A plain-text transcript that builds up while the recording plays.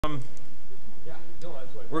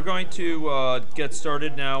We're going to get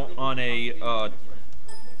started now on a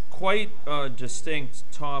quite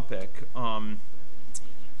distinct topic. That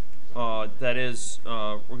is,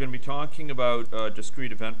 we're going to be talking about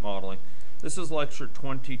discrete event modeling. This is lecture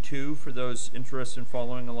 22 for those interested in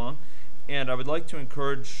following along, and I would like to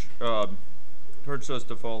encourage those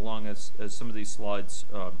to follow along as some of these slides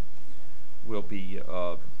will be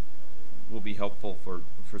helpful for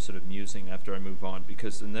sort of musing after I move on,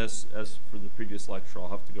 because in this, as for the previous lecture, I'll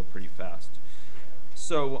have to go pretty fast.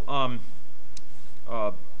 So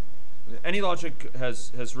AnyLogic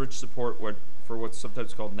has rich support for what's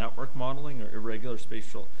sometimes called network modeling or irregular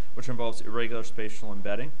spatial, which involves irregular spatial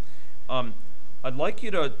embedding. I'd like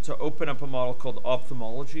you to open up a model called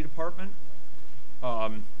ophthalmology department.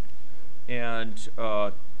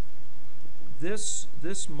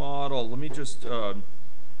 This model, let me just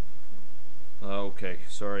okay,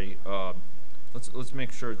 sorry. Let's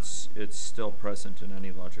make sure it's still present in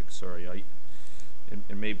AnyLogic. Sorry,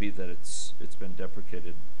 it may be that it's been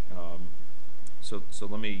deprecated. So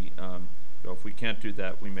let me go. If we can't do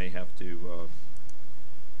that, we may have to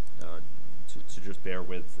just bear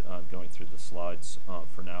with going through the slides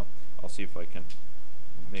for now. I'll see if I can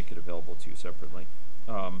make it available to you separately.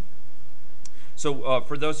 So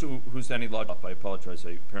for those whose AnyLogic, I apologize.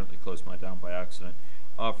 I apparently closed mine down by accident.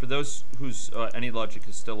 For those whose AnyLogic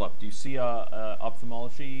is still up, do you see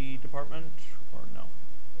ophthalmology department or no?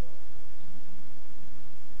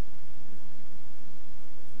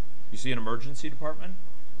 You see an emergency department?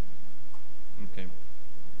 Okay,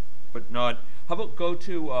 but not. How about go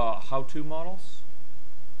to how-to models?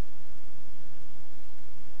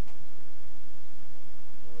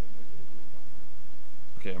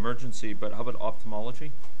 Okay, emergency, but how about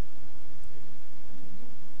ophthalmology?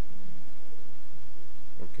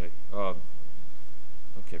 Okay.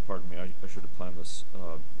 Okay, pardon me. I should have planned this.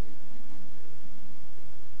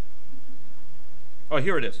 Oh,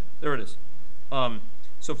 here it is. There it is.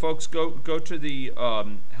 So, folks, go to the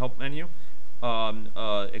help menu,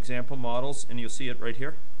 example models, and you'll see it right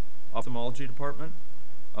here. Ophthalmology department.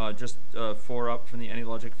 Just 4 up from the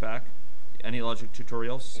AnyLogic FAQ. AnyLogic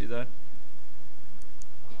tutorials. See that?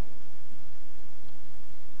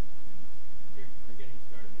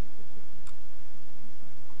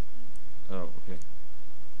 Oh, okay.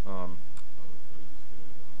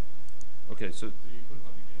 Okay, so.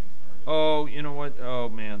 Oh, you know what? Oh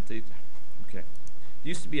man, okay. There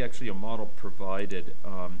used to be actually a model provided.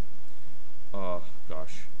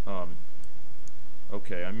 Gosh.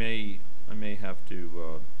 Okay, I may have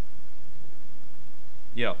to.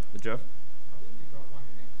 Yeah, Jeff.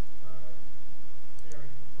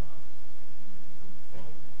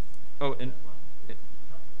 Oh, and.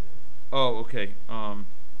 Oh, okay.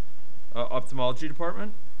 Ophthalmology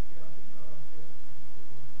department?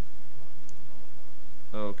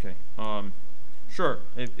 Okay. Sure.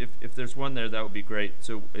 If there's one there, that would be great.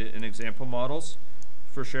 So, in example models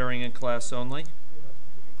for sharing in class only?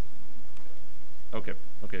 Okay.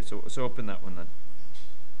 Okay. So open that one then.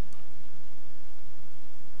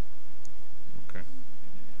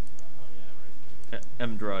 Okay.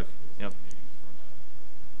 M drive. Yep.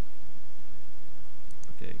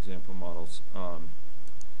 Okay. Example models.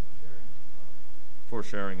 For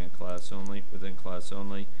sharing in class only, within class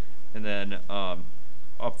only, and then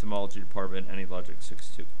ophthalmology department, AnyLogic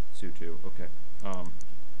 622. Okay.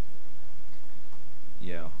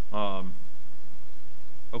 Yeah.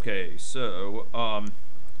 Okay. So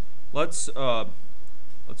let's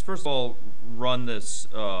first of all run this.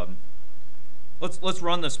 Let's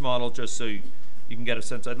run this model just so you can get a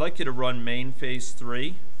sense. I'd like you to run main phase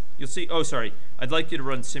 3. You'll see. Oh, sorry. I'd like you to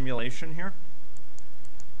run simulation here.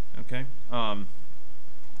 Okay.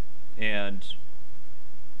 And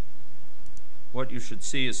what you should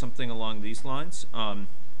see is something along these lines. Oh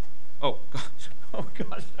gosh, I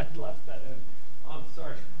left that in. I'm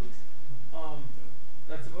sorry.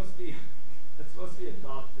 That's supposed to be a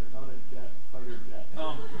doctor, not a fighter jet.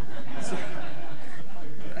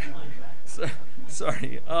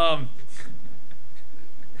 Sorry.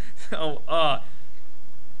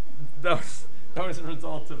 That was a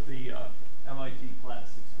result of the MIT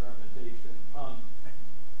class experimentation.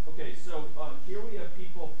 Okay, so here we have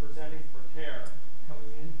people presenting for care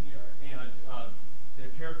coming in here, and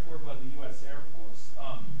they're cared for by the U.S. Air Force.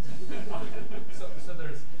 So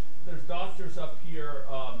there's doctors up here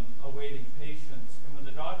awaiting patients, and when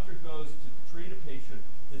the doctor goes to treat a patient,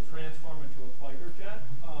 they transform into a fighter jet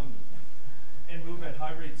and move at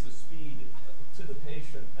high rates of speed to the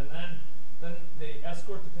patient, and then they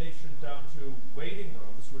escort the patient down to waiting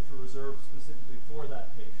rooms, which are reserved specifically for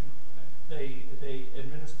that patient. they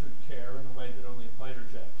administered care in a way that only a fighter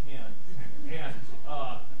jet can,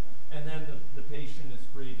 and then the patient is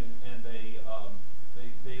freed and they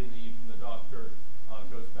leave, and the doctor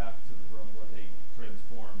goes back to the room where they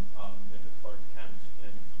transform into Clark Kent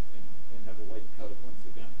and have a white coat once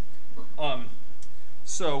again.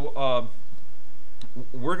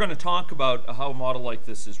 We're going to talk about how a model like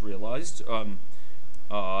this is realized, and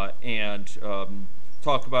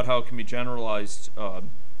talk about how it can be generalized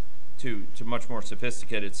to much more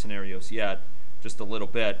sophisticated scenarios yet, just a little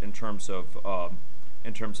bit in terms of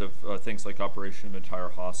things like operation of an entire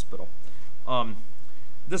hospital.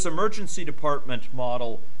 This emergency department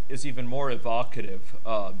model is even more evocative.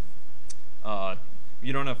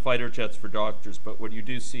 You don't have fighter jets for doctors, but what you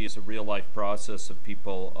do see is a real-life process of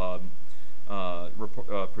people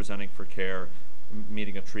presenting for care,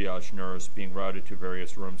 meeting a triage nurse, being routed to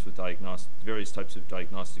various rooms with various types of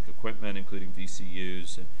diagnostic equipment, including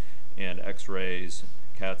VCUs and X-rays,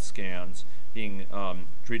 CAT scans, being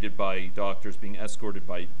treated by doctors, being escorted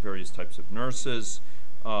by various types of nurses,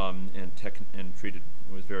 and treated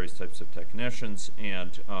with various types of technicians,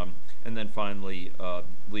 and then finally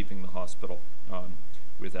leaving the hospital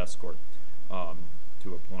with escort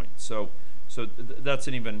to a point. So that's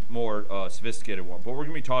an even more sophisticated one. But we're going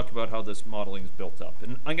to be talking about how this modeling is built up.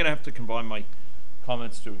 And I'm going to have to combine my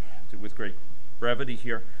comments with great brevity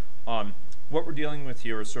here. What we're dealing with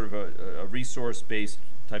here is sort of a resource-based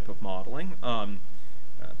type of modeling,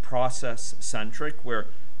 process-centric, where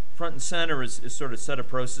front and center is sort of a set of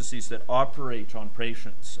processes that operate on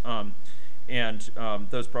patients.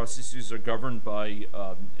 Those processes are governed by,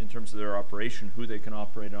 in terms of their operation, who they can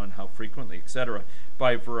operate on, how frequently, et cetera,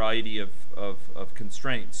 by a variety of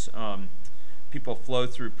constraints. People flow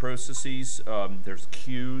through processes. There's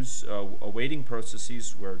queues, awaiting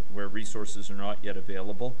processes where resources are not yet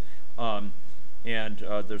available.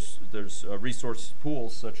 There's resource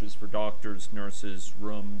pools, such as for doctors, nurses,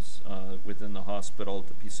 rooms within the hospital,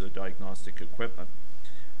 the piece of diagnostic equipment.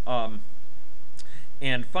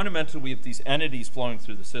 And fundamentally, we have these entities flowing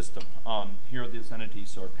through the system. Here, these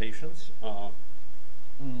entities are patients. And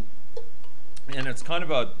it's kind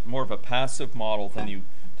of more of a passive model than you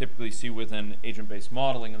typically see within agent-based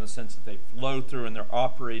modeling, in the sense that they flow through and they're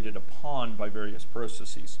operated upon by various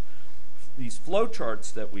processes. These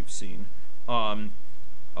flowcharts that we've seen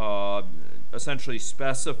essentially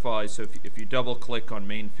specify, so if you double-click on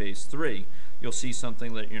main phase 3, you'll see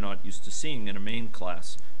something that you're not used to seeing in a main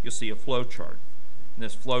class. You'll see a flowchart. And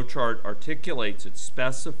this flowchart articulates, it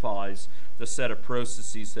specifies the set of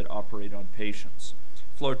processes that operate on patients.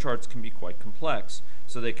 Flowcharts can be quite complex,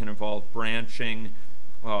 so they can involve branching,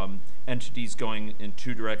 entities going in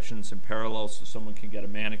two directions in parallel, so someone can get a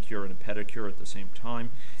manicure and a pedicure at the same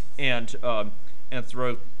time, and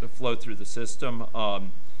flow through the system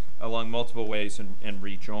along multiple ways and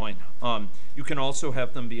rejoin. You can also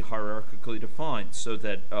have them be hierarchically defined, so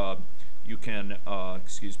that you can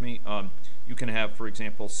have, for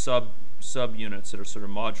example, subunits that are sort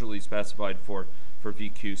of modularly specified for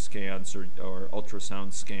VQ scans or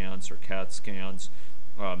ultrasound scans or CAT scans,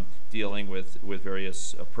 dealing with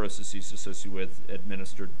various processes associated with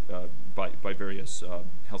administered by various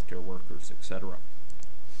healthcare workers, etc.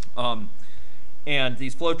 And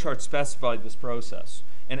these flowcharts specify this process.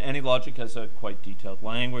 And AnyLogic has a quite detailed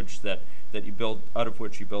language that you build, out of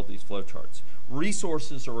which you build these flowcharts.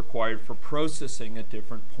 Resources are required for processing at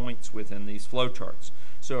different points within these flowcharts.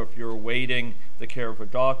 So if you're awaiting the care of a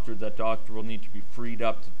doctor, that doctor will need to be freed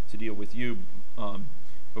up to deal with you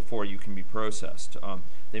before you can be processed.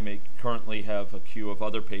 They may currently have a queue of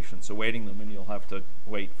other patients awaiting them, and you'll have to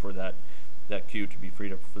wait for that queue to be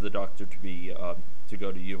freed up for the doctor to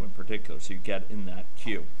go to you in particular, so you get in that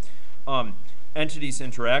queue. Entities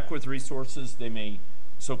interact with resources. They may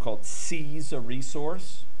so-called seize a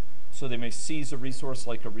resource. So they may seize a resource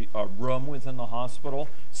like a room within the hospital,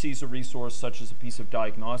 seize a resource such as a piece of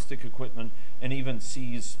diagnostic equipment, and even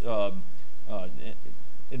seize,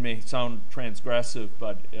 it may sound transgressive,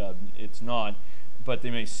 but it's not, but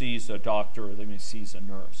they may seize a doctor or they may seize a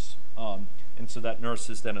nurse. And so that nurse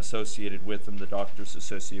is then associated with them, the doctor's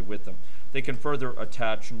associated with them. They can further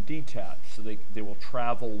attach and detach, so they will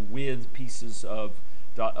travel with pieces of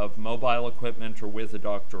mobile equipment or with a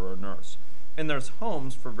doctor or a nurse. And there's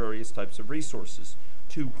homes for various types of resources,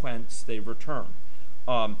 to whence they return.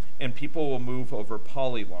 And people will move over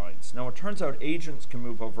polylines. Now, it turns out agents can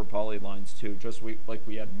move over polylines too, just like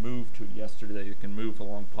we had moved to yesterday. They can move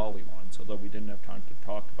along polylines, although we didn't have time to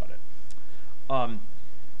talk about it.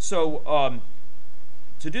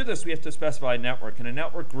 To do this, we have to specify a network, and a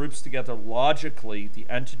network groups together logically the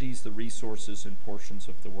entities, the resources, and portions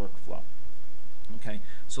of the workflow. Okay,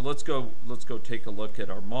 so let's go take a look at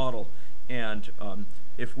our model, and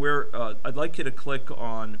if we're, I'd like you to click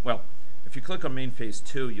on, well, if you click on main phase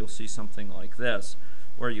 2, you'll see something like this,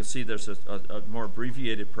 where you'll see there's a more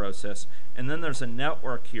abbreviated process, and then there's a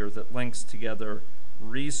network here that links together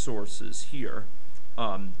resources here,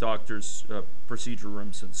 doctors, procedure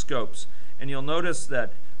rooms, and scopes. And you'll notice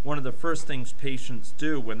that one of the first things patients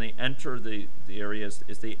do when they enter the areas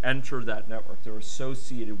is they enter that network. They're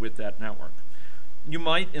associated with that network. You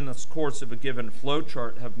might, in the course of a given flow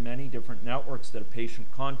chart, have many different networks that a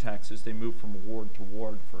patient contacts as they move from ward to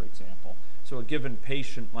ward, for example. So a given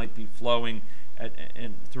patient might be flowing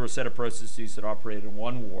through a set of processes that operate in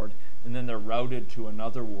one ward, and then they're routed to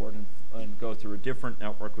another ward and go through a different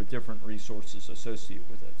network with different resources associated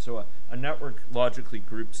with it. So a network logically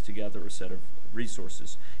groups together a set of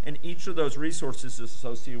resources. And each of those resources is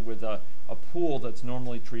associated with a pool that's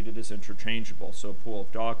normally treated as interchangeable. So a pool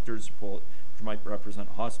of doctors, a pool which might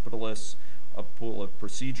represent hospitalists, a pool of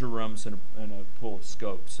procedure rooms, and a pool of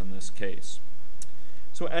scopes in this case.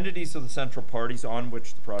 So entities are the central parties on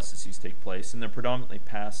which the processes take place, and they're predominantly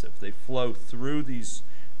passive. They flow through these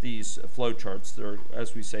flow charts. They're,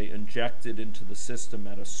 as we say, injected into the system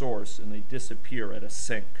at a source, and they disappear at a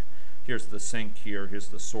sink. Here's the sink here, here's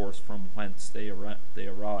the source from whence they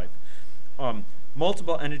arrive.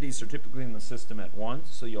 Multiple entities are typically in the system at once,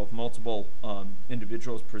 so you'll have multiple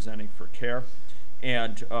individuals presenting for care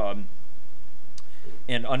and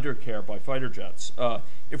under care by fighter jets.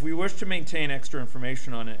 If we wish to maintain extra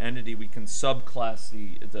information on an entity, we can subclass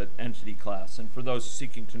the entity class, and for those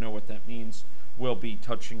seeking to know what that means, we'll be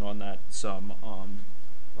touching on that some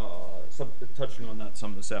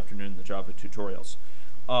this afternoon in the Java tutorials.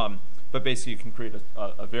 But basically, you can create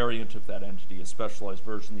a variant of that entity, a specialized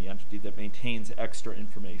version of the entity that maintains extra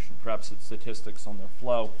information. Perhaps it's statistics on their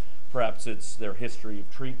flow, perhaps it's their history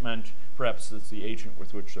of treatment, perhaps it's the agent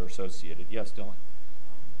with which they're associated. Yes, Dylan?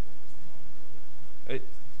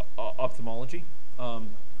 Ophthalmology. And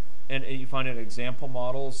you find it example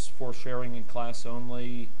models for sharing in class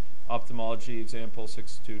only. Ophthalmology example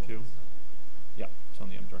 622. Yeah, it's on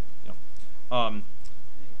the M drive. Yeah.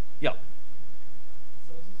 Yeah.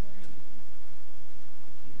 So I was just wondering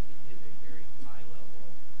if you did a very high-level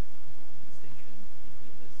distinction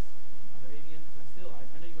between this and other ABMs.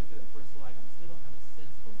 I know you went through that first slide. I still don't have a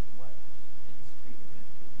sense for what a discrete event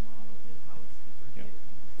model is, how it's differentiated.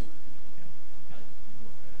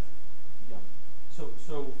 Yeah. So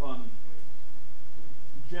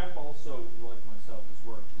Jeff also, like myself, has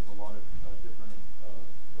worked with a lot of different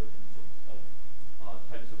versions of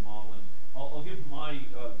types of modeling. I'll give my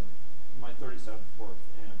 30 cents worth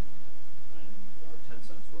and or 10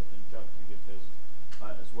 cents worth, and Jeff can give his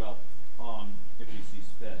as well, if he sees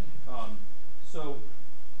fit. So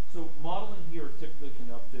modeling here is typically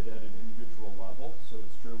conducted at an individual level. So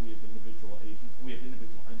it's true we have individual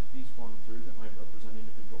entities flowing through that might represent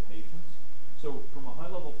individual patients. So from a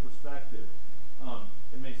high-level perspective,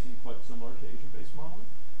 it may seem quite similar to agent-based modeling,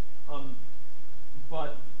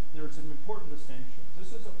 but there's some important distinctions.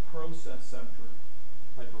 This is a process-centric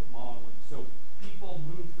type of modeling. So people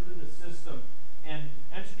move through the system, and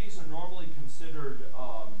entities are normally considered,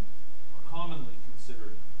 or commonly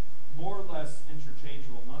considered, more or less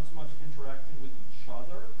interchangeable, not so much interacting with each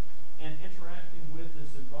other, and interacting with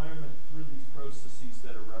this environment through these processes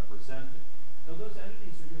that are represented. Now those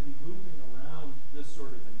entities are going to be moving around this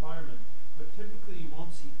sort of environment, but typically you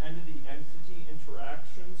won't see entity-entity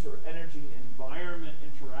interactions or energy-environment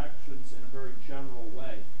interactions in a very general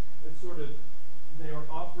way. It's sort of, they are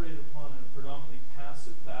operated upon in a predominantly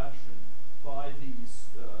passive fashion by these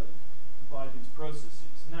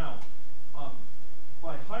processes. Now,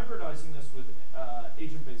 by hybridizing this with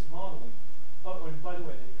agent-based modeling, and by the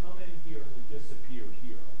way, they come in here and they disappear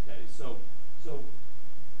here, okay? So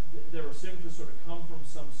they're assumed to sort of come from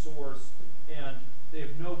some source, and they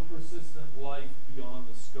have no persistent life beyond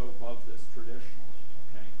the scope of this traditionally,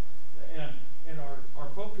 okay? And our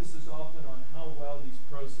focus is often on how well these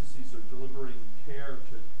processes are delivering care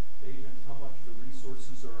to agents, how much the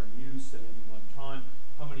resources are in use at any one time,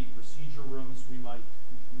 how many procedure rooms we might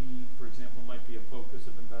need, for example, might be a focus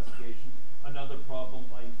of investigation. Another problem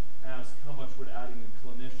might ask, how much would adding a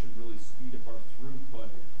clinician really speed up our throughput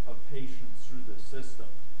of patients through the system?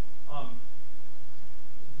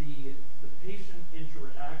 The patient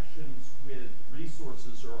interactions with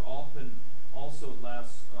resources are often also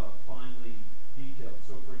less finely detailed.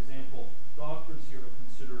 So, for example, doctors here are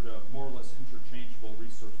considered a more or less interchangeable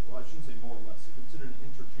resource. Well, I shouldn't say more or less. They're considered an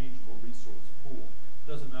interchangeable resource pool. It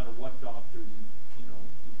doesn't matter what doctor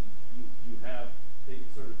you have. They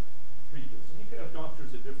sort of treat this. And you could have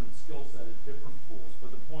doctors at different skill set at different pools, but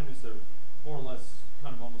the point is they're more or less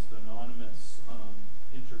kind of almost anonymous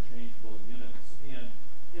interchangeable units and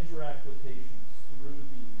interact with patients through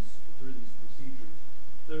these procedures.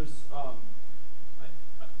 There's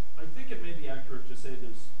I think it may be accurate to say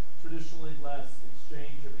there's traditionally less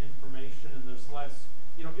exchange of information and there's less,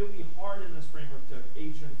 it would be hard in this framework to have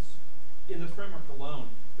agents, in this framework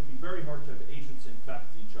alone, it would be very hard to have agents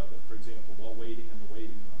infect each other, for example, while waiting in the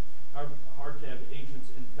waiting room. Hard to have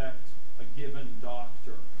agents infect a given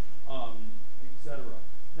doctor, etc.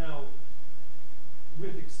 Now,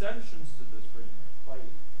 with extensions to this framework,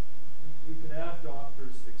 you could have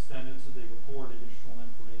doctors extended so they record additional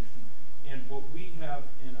information. And what we have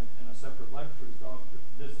in a separate lecture is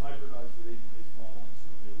this hybridized with agent-based modeling. So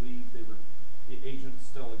when they leave, the agents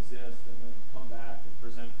still exist and then come back and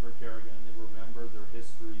present for care again. They remember their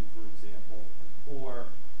history, for example, or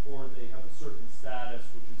they have a certain status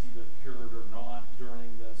which is either cured or not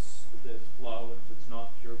during this flow. And if it's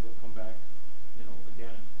not cured, they'll come back,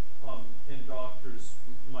 again. And doctors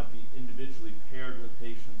might be individually paired with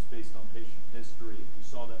patients based on patient history. If you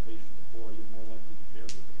saw that patient before, you're more likely to be paired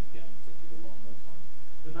with them again, something along those lines.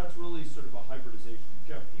 But that's really sort of a hybridization.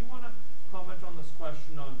 Jeff, do you want to comment on this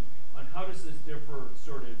question on how does this differ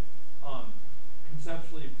sort of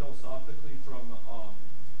conceptually and philosophically from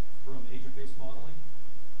agent-based modeling?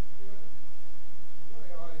 Yeah. The way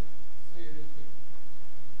I see it is that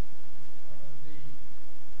the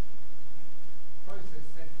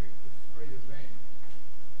process-centric discrete event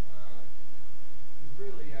is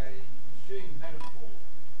really a machine metaphor,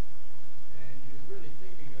 and you're really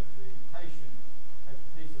thinking of the patient as a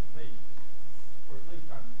piece of meat, or at least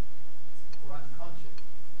unconscious,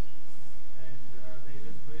 and they're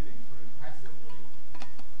just moving through passively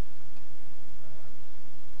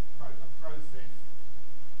a process.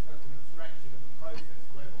 So it's an abstraction of the process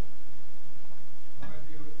level. My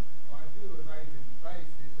view of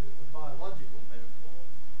agent-based is that it's a biological metaphor.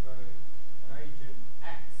 So an agent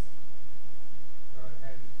acts. So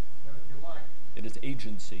if you like, It is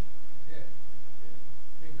agency. yeah,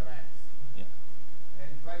 thing that acts. Yeah.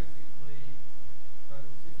 And basically, so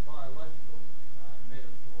it's this biological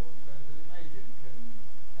metaphor, so that an agent can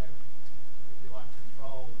have, if you like,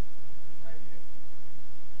 control behavior.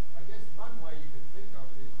 I guess one way you could think of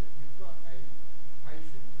it is that you've got a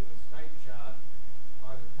patient with a state chart,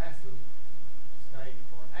 either passive state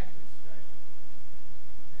or active state.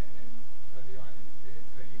 And so the idea is there,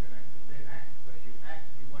 so you can actually then act. So you act,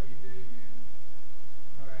 what do? You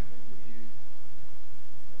not only do you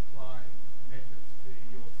apply methods to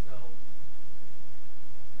yourself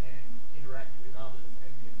and interact with others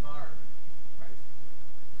and the environment, basically.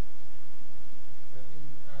 But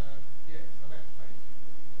so that's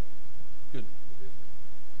basically Good. the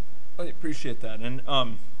difference. I appreciate that. And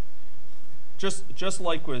just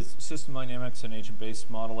like with system dynamics and agent-based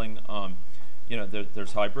modeling,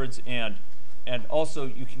 there's hybrids, and also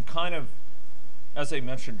you can kind of, as I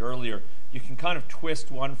mentioned earlier, you can kind of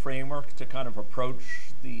twist one framework to kind of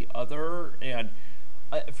approach the other. And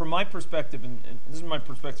from my perspective, and this is my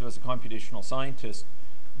perspective as a computational scientist,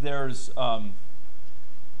 there's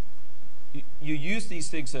you use these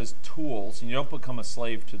things as tools, and you don't become a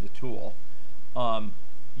slave to the tool.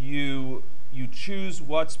 You choose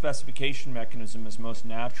what specification mechanism is most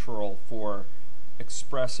natural for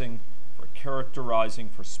expressing, for characterizing,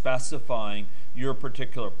 for specifying your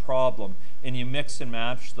particular problem, and you mix and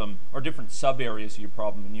match them, or different sub-areas of your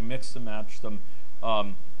problem, and you mix and match them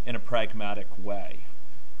in a pragmatic way.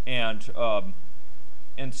 And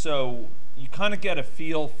so you kind of get a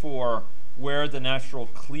feel for where the natural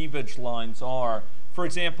cleavage lines are. For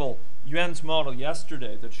example, Yuan's model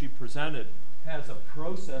yesterday that she presented has a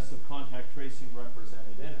process of contact tracing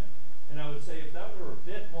represented in it. And I would say if that were a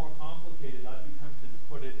bit more complicated, I'd be tempted to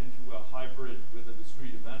put it into a hybrid with a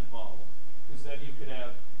discrete event model. Because then you could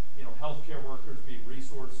have, healthcare workers being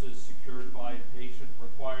resources secured by a patient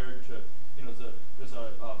required to, there's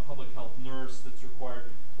a public health nurse that's required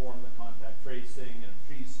to perform the contact tracing, and if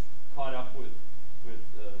she's caught up with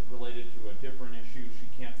related to a different issue, she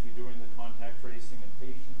can't be doing the contact tracing, and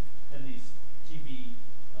these TB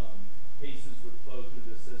cases would flow through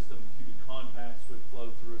the system, TB contacts would flow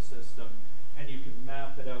through a system, and you could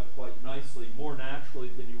map it out quite nicely, more naturally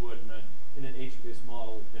than you would in an agent-based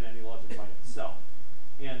model in AnyLogic by itself.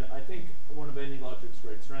 And I think one of AnyLogic's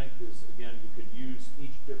great strength is, again, you could use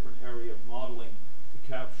each different area of modeling to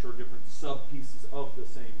capture different sub-pieces of the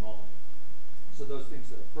same model. So those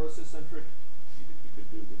things that are process-centric, you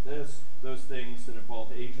could do with this. Those things that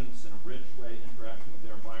involve agents in a rich way, interacting with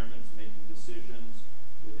their environments, making decisions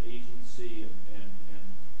with agency and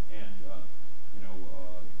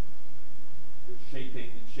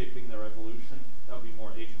shaping their evolution. That would be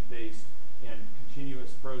more agent-based.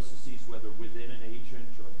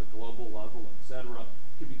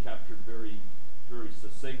 captured very, very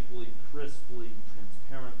succinctly, crisply,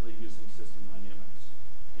 transparently using system dynamics.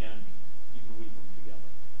 And you can weave them together.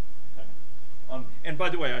 Okay. And by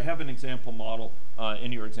the way, I have an example model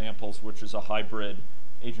in your examples, which is a hybrid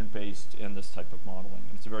agent-based and this type of modeling.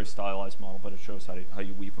 And it's a very stylized model, but it shows how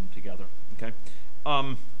you weave them together. Okay.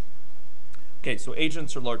 Okay, so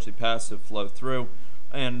agents are largely passive, flow through,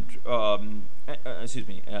 and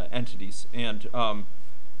entities, and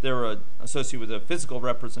they're associated with a physical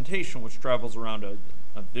representation which travels around a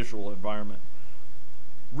visual environment.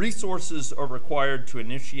 Resources are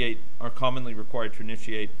commonly required to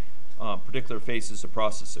initiate particular phases of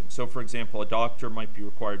processing. So, for example, a doctor might be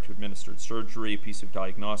required to administer surgery, a piece of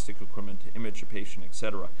diagnostic equipment to image a patient,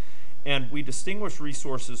 etc. And we distinguish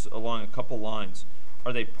resources along a couple lines.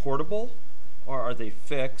 Are they portable, or are they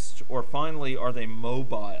fixed, or finally, are they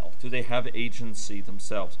mobile? Do they have agency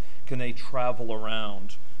themselves? Can they travel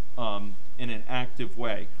around in an active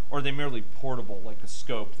way? Or are they merely portable, like a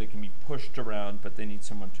scope? They can be pushed around, but they need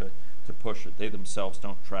someone to push it. They themselves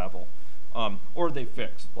don't travel. Or are they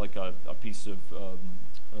fixed, like a piece of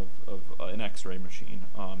an X-ray machine,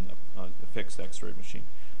 a fixed X-ray machine,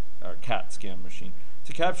 or CAT scan machine.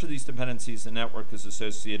 To capture these dependencies, the network is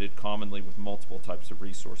associated commonly with multiple types of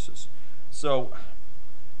resources. So,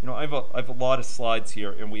 I have a lot of slides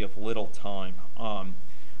here, and we have little time.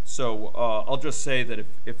 So I'll just say that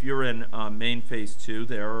if you're in main phase 2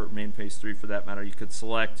 there, or main phase 3 for that matter, you could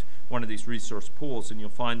select one of these resource pools, and you'll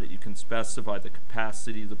find that you can specify the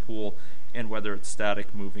capacity of the pool and whether it's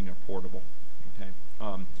static, moving, or portable. Okay,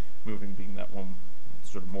 moving being that one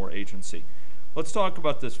sort of more agency. Let's talk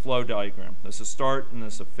about this flow diagram. There's a start and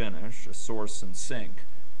there's a finish, a source and sink.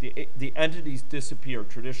 The entities disappear,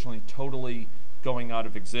 traditionally totally going out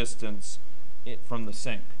of existence from the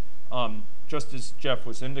sink. Just as Jeff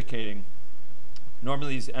was indicating,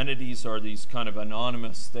 normally these entities are these kind of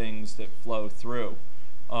anonymous things that flow through.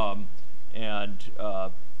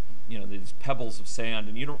 These pebbles of sand,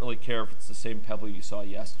 and you don't really care if it's the same pebble you saw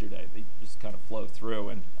yesterday. They just kind of flow through.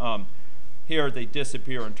 And here they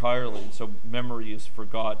disappear entirely, so memory is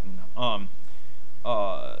forgotten.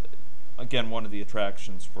 Again, one of the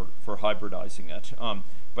attractions for hybridizing it.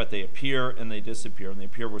 But they appear and they disappear, and they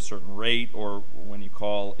appear with a certain rate, or when you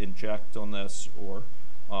call inject on this, or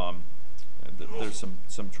there's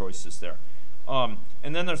some choices there. And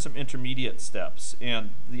then there's some intermediate steps,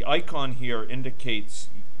 and the icon here indicates,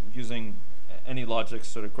 using AnyLogic's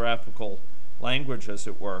sort of graphical language, as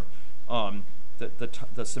it were,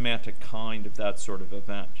 the semantic kind of that sort of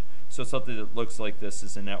event. So something that looks like this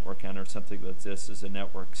is a network enter, something like this is a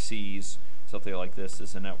network seize, something like this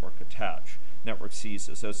is a network attach. Network seize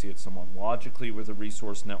associates someone logically with a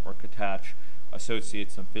resource. Network attach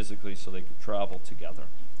associates them physically so they could travel together.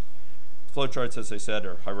 Flowcharts, as I said,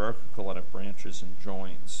 are hierarchical and have branches and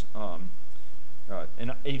joins.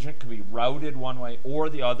 An agent can be routed one way or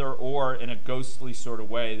the other, or in a ghostly sort of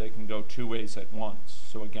way, they can go two ways at once.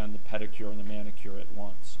 So again, the pedicure and the manicure at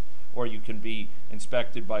once. Or you can be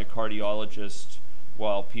inspected by a cardiologist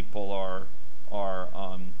while people are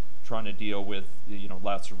trying to deal with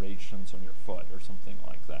lacerations on your foot or something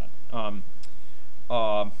like that.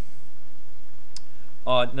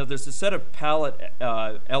 Now there's a set of palette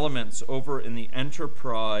elements over in the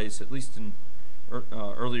enterprise, at least in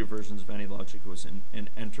earlier versions of AnyLogic, it was in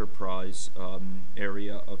enterprise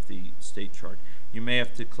area of the state chart. You may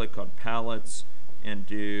have to click on palettes and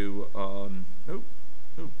do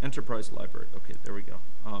enterprise library. Okay, there we go.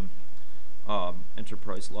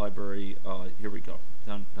 Enterprise library. Here we go.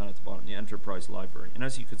 Down at the bottom, the enterprise library. And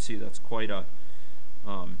as you can see, that's quite a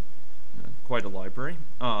library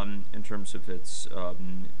in terms of its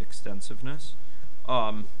extensiveness.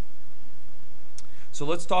 So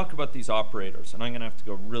let's talk about these operators, and I'm going to have to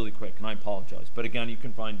go really quick, and I apologize. But again, you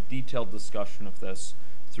can find detailed discussion of this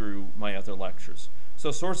through my other lectures. So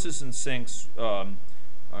sources and sinks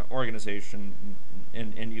organization,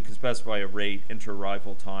 and you can specify a rate,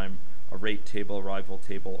 inter-arrival time, a rate table, arrival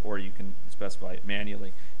table, or you can specify it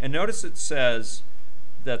manually. And notice it says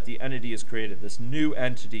that the entity is created. This new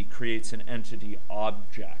entity creates an entity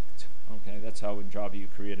object. Okay, that's how in Java you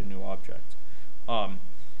create a new object.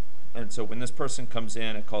 And so when this person comes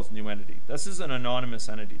in, it calls new entity. This is an anonymous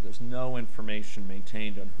entity. There's no information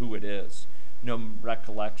maintained on who it is, no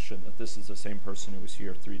recollection that this is the same person who was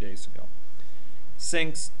here 3 days ago.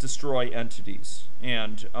 Sinks destroy entities,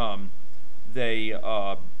 and they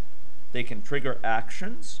can trigger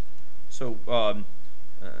actions. So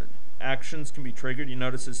actions can be triggered. You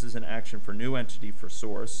notice this is an action for new entity for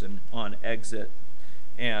source and on exit,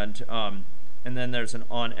 and then there's an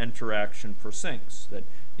on enter action for sinks that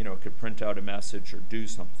it could print out a message or do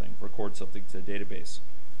something, record something to the database.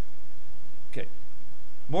 Okay.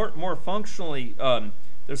 More functionally,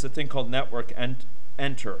 there's a thing called network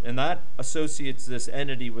enter, and that associates this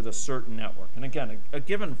entity with a certain network. And again, a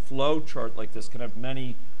given flow chart like this can have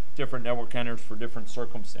many different network enters for different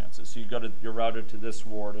circumstances. So you're routed to this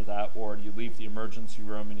ward or that ward, you leave the emergency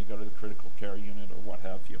room and you go to the critical care unit or what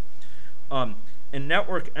have you. And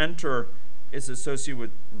network enter is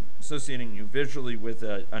associating you visually with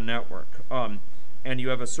a network. And you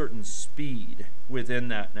have a certain speed within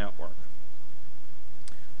that network.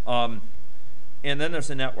 And then there's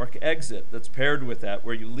a network exit that's paired with that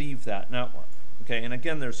where you leave that network. Okay, and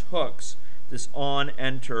again there's hooks. This on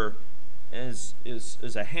enter is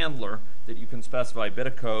a handler that you can specify a bit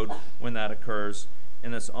of code when that occurs,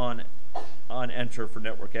 and this on enter for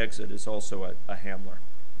network exit is also a handler.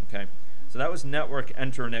 Okay, so that was network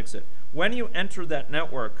enter and exit. When you enter that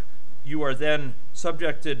network, you are then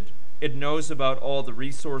subjected. It knows about all the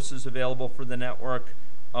resources available for the network.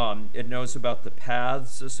 It knows about the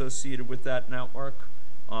paths associated with that network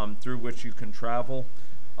through which you can travel,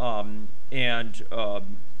 and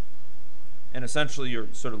essentially you're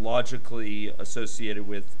sort of logically associated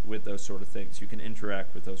with those sort of things. You can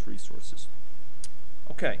interact with those resources.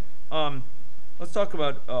 Okay, let's talk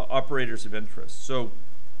about operators of interest. So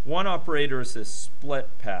one operator is this split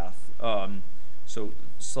path, so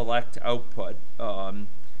select output,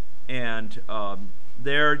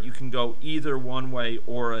 there you can go either one way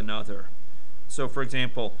or another. So for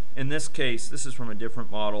example, in this case, this is from a different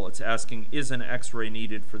model. It's asking, is an x-ray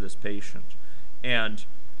needed for this patient? And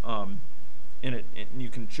you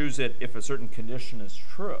can choose it if a certain condition is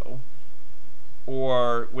true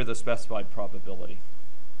or with a specified probability.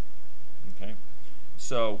 Okay,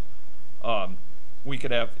 so we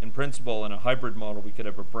could have, in principle, in a hybrid model, we could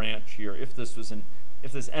have a branch here. If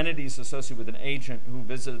this entity is associated with an agent who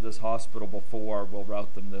visited this hospital before, we'll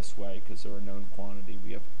route them this way because they're a known quantity.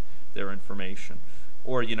 We have their information.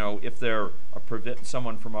 Or, if they're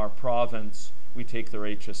someone from our province, we take their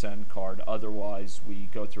HSN card. Otherwise, we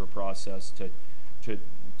go through a process to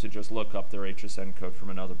just look up their HSN code from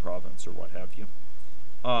another province or what have you.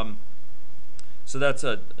 So that's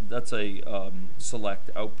a select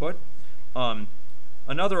output.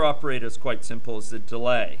 Another operator is quite simple, is the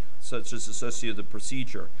delay, such as associated with the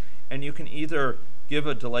procedure. And you can either give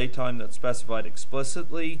a delay time that's specified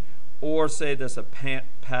explicitly or say there's a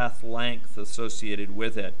path length associated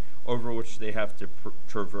with it over which they have to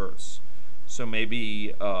traverse. So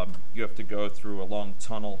maybe you have to go through a long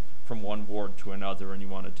tunnel from one ward to another and you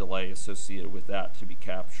want a delay associated with that to be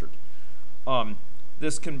captured.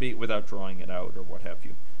 This can be, without drawing it out or what have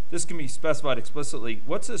you, this can be specified explicitly.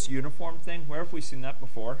 What's this uniform thing? Where have we seen that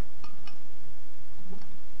before?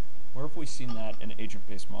 Where have we seen that in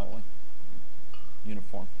agent-based modeling?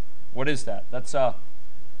 Uniform. What is that? That's a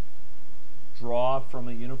draw from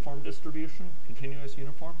a uniform distribution, continuous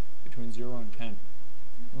uniform, between 0 and 10.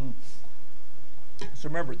 So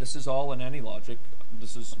remember, this is all in AnyLogic.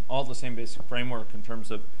 This is all the same basic framework in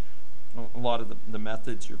terms of a lot of the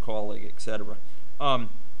methods you're calling, etc.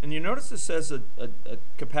 And you notice this says a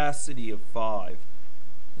capacity of 5.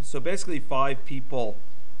 So basically 5 people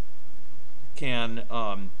can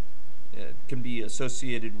be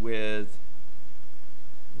associated with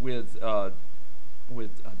I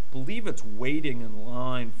believe it's waiting in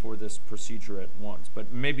line for this procedure at once,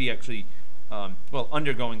 but maybe actually,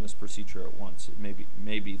 undergoing this procedure at once. It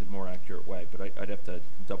may be the more accurate way, but I'd have to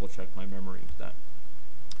double check my memory of that.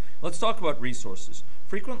 Let's talk about resources.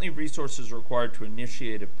 Frequently, resources are required to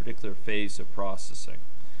initiate a particular phase of processing.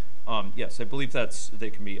 Yes, I believe they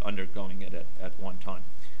can be undergoing it at one time.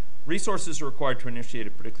 Resources are required to initiate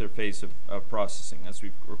a particular phase of processing, as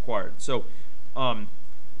we've required. So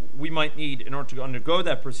we might need, in order to undergo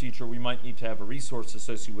that procedure, we might need to have a resource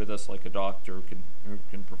associated with us, like a doctor who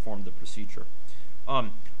can perform the procedure.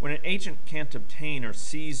 When an agent can't obtain or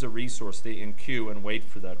seize a resource, they in-queue and wait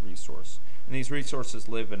for that resource. And these resources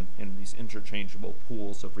live in these interchangeable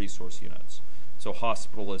pools of resource units. So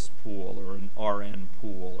hospitalist pool or an RN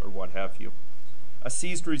pool or what have you. A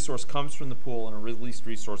seized resource comes from the pool and a released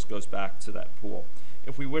resource goes back to that pool.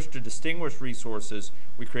 If we wish to distinguish resources,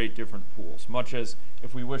 we create different pools. Much as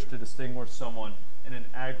if we wish to distinguish someone in an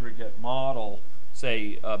aggregate model,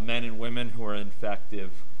 say men and women who are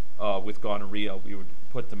infective with gonorrhea, we would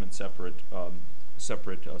put them in separate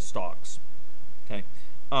stocks. Okay.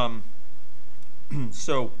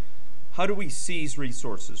 So how do we seize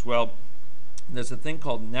resources? Well, there's a thing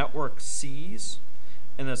called network seize,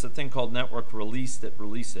 and there's a thing called network release that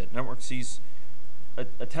release it. Network seize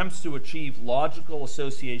attempts to achieve logical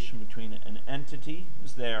association between an entity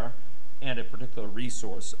who's there and a particular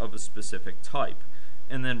resource of a specific type.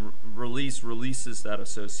 And then release releases that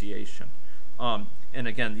association. And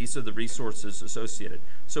again, these are the resources associated.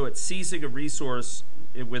 So it's seizing a resource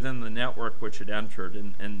within the network which it entered,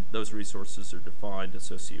 and those resources are defined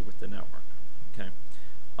associated with the network. Okay.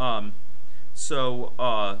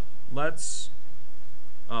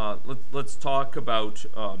 Let's talk about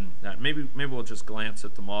that. Maybe we'll just glance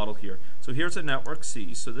at the model here. So here's a network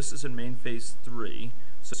C. So this is in main phase 3.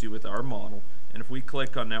 So see with our model, and if we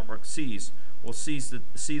click on network C's, we'll see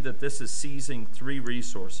that this is seizing 3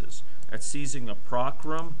 resources. It's seizing a proc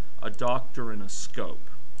room, a doctor, and a scope.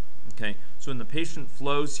 Okay. So when the patient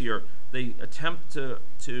flows here, they attempt to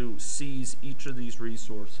seize each of these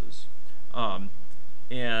resources. I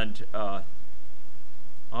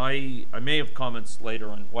may have comments later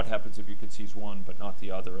on what happens if you could seize one but not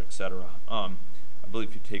the other, etc. I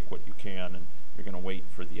believe you take what you can and you're going to wait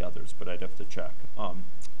for the others, but I'd have to check. In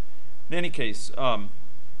any case,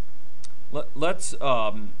 let's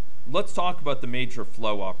talk about the major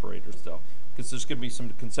flow operators though, because there's going to be some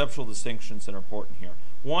conceptual distinctions that are important here.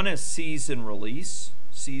 One is seize and release,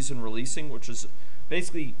 seize and releasing, which is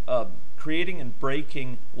basically creating and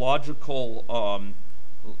breaking logical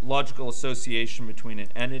association between an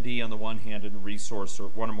entity on the one hand and a resource or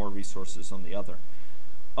one or more resources on the other.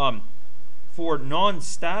 For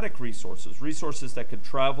non-static resources that could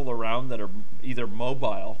travel around, that are either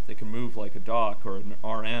mobile, they can move like a dock or an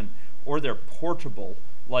RN, or they're portable,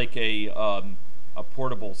 like a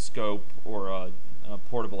portable scope or a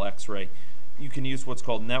portable X-ray, you can use what's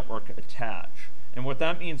called network attach. And what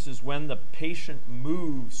that means is when the patient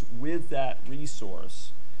moves with that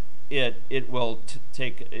resource, that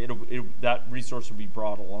resource will be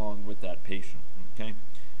brought along with that patient. Okay.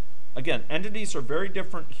 Again, entities are very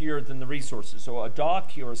different here than the resources. So a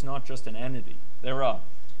doc here is not just an entity. They're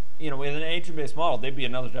with an agent-based model, they'd be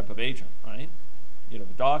another type of agent, right? You'd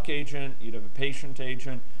have a doc agent, you'd have a patient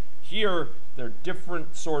agent. Here, they're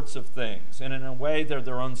different sorts of things, and in a way, they're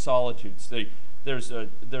their own solitudes. There's a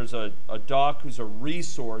doc who's a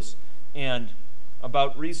resource, and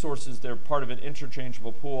about resources, they're part of an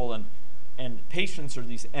interchangeable pool, and patients are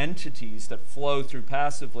these entities that flow through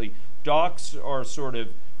passively. Docs are sort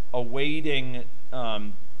of awaiting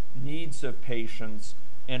needs of patients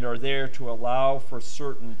and are there to allow for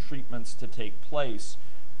certain treatments to take place,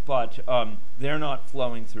 but they're not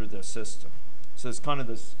flowing through the system. So there's kind of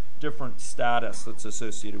this different status that's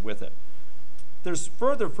associated with it. There's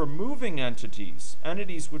further for moving entities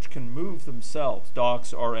which can move themselves,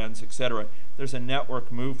 docs, RNs, etc. There's a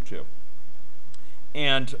network move to.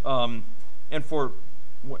 And for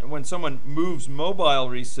when someone moves mobile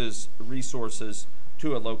resources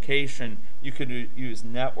to a location, you could use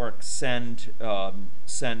network send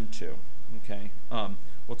to. Okay,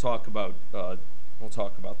 we'll talk about that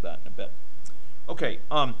in a bit. Okay,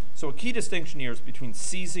 so a key distinction here is between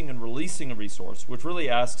seizing and releasing a resource, which really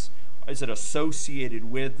asks, is it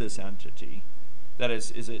associated with this entity? That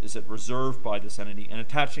is it reserved by this entity? And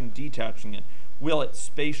attaching, detaching it, will it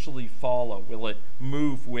spatially follow? Will it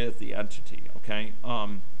move with the entity? Okay,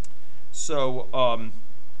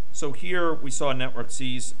 so here we saw network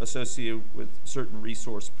C's associated with certain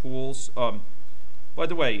resource pools. By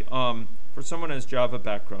the way, for someone who has Java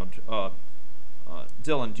background,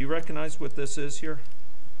 Dylan, do you recognize what this is here?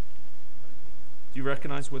 Do you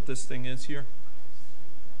recognize what this thing is here?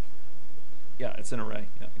 Yeah, it's an array.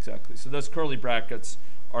 Yeah, exactly. So those curly brackets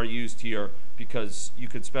are used here because you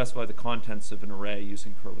could specify the contents of an array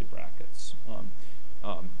using curly brackets.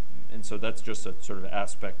 And so that's just a sort of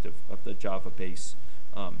aspect of the Java base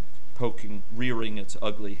rearing its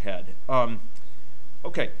ugly head.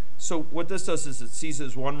 Okay, so what this does is it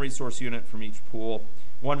seizes one resource unit from each pool.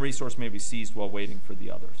 One resource may be seized while waiting for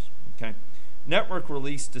the others. Okay, network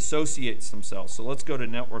release dissociates themselves. So let's go to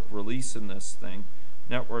network release in this thing.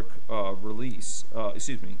 Network release. Yeah,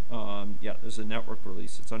 there's a network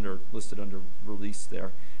release. It's listed under release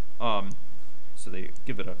there. So they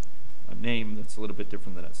give it a name that's a little bit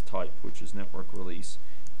different than its type, which is network release.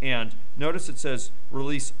 And notice it says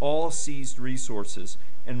release all seized resources,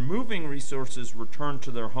 and moving resources return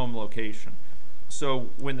to their home location. So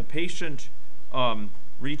when the patient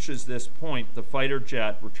reaches this point, the fighter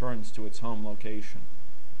jet returns to its home location,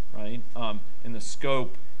 right? And the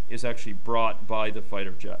scope is actually brought by the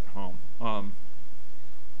fighter jet home.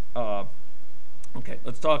 Okay,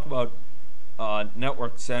 let's talk about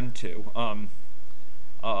network send to.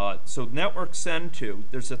 So network send to,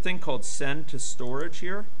 there's a thing called send to storage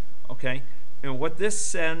here, okay? And what this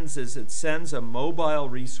sends is it sends a mobile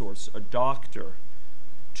resource, a doctor,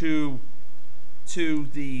 to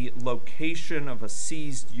the location of a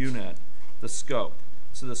seized unit, the scope.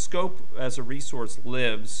 So the scope as a resource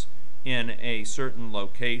lives in a certain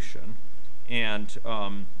location, and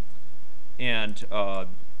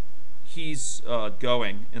he's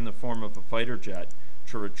going in the form of a fighter jet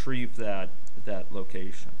to retrieve that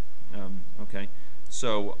location. Okay,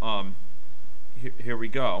 so here we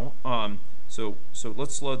go. So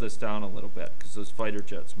let's slow this down a little bit because those fighter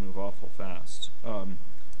jets move awful fast.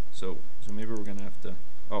 So maybe we're gonna have to.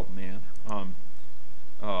 Oh man.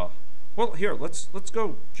 Well, here let's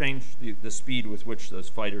go change the speed with which those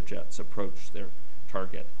fighter jets approach their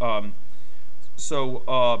target.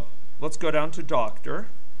 Let's go down to doctor.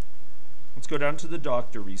 Let's go down to the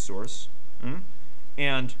doctor resource,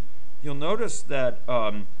 and you'll notice that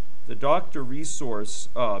the doctor resource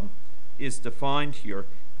is defined here,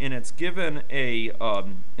 and it's given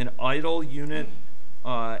an idle unit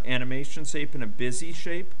animation shape and a busy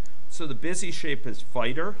shape. So the busy shape is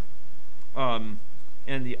fighter, and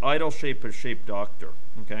the idle shape is shape doctor.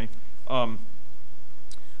 Okay.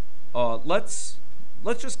 Let's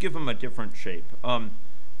just give them a different shape.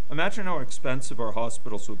 Imagine how expensive our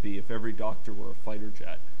hospitals would be if every doctor were a fighter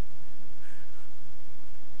jet.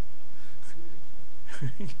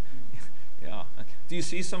 Yeah. Do you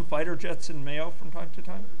see some fighter jets in Mayo from time to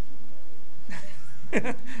time?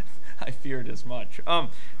 I feared as much.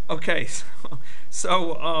 Okay,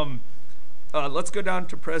 so let's go down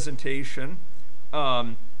to presentation.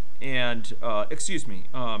 Excuse me,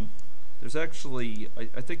 there's actually,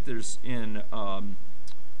 I think there's in,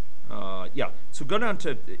 yeah, so go down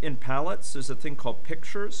to, in palettes, there's a thing called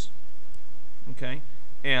pictures, okay?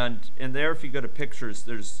 And there, if you go to pictures,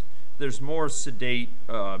 there's more sedate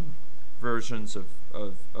versions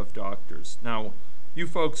of doctors. Now, you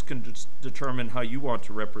folks can just determine how you want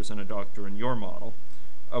to represent a doctor in your model.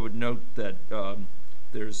 I would note that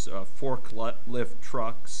there's forklift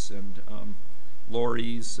trucks and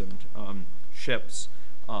lorries and ships.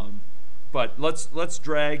 But let's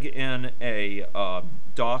drag in a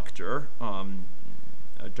doctor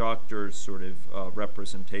sort of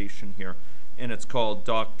representation here, and it's called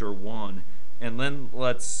Doctor 1. And then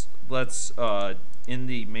let's in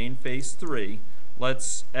the main phase 3,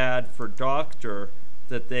 let's add for doctor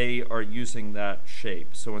that they are using that shape.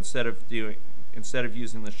 So instead of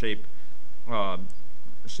using the shape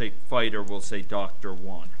fighter, we'll say Doctor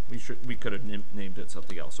 1. We could have named it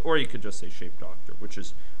something else, or you could just say shape doctor, which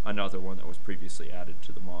is another one that was previously added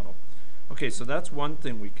to the model. Okay, so that's one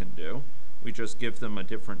thing we can do. We just give them a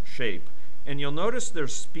different shape, and you'll notice their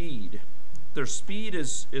speed. Their speed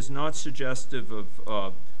is not suggestive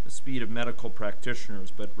of the speed of medical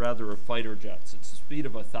practitioners, but rather of fighter jets. It's a speed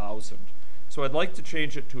of 1,000. So I'd like to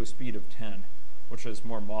change it to a speed of 10, which has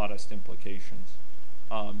more modest implications.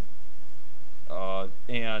 And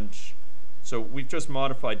so we've just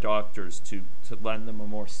modified doctors to lend them a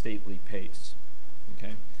more stately pace.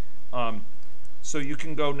 Okay. So you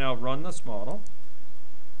can go now run this model,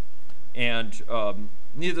 and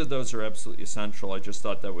neither of those are absolutely essential. I just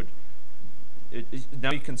thought that would.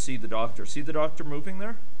 Now you can see the doctor. See the doctor moving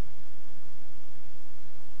there?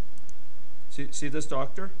 See this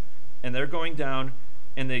doctor? And they're going down,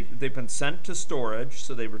 and they've been sent to storage,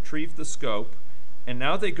 so they retrieve the scope, and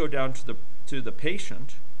now they go down to the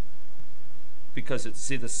patient, because it's,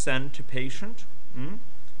 see the send to patient?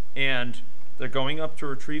 And they're going up to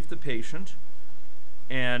retrieve the patient,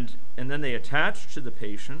 and then they attach to the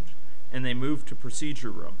patient, and they move to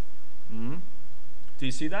procedure room. Do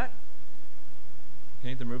you see that?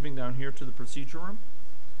 Okay, they're moving down here to the procedure room,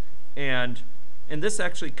 and this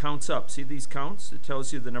actually counts up. See these counts? It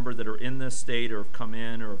tells you the number that are in this state or have come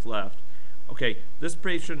in or have left. Okay, this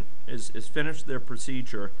patient is finished their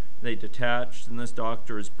procedure. They detached, and this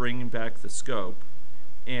doctor is bringing back the scope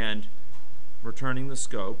and returning the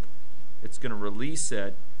scope. It's going to release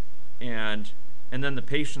it, and then the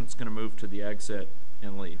patient's going to move to the exit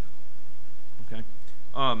and leave. Okay,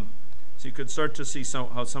 so you could start to see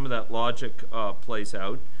how some of that logic plays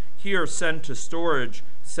out. Here, send to storage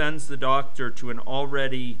sends the doctor to an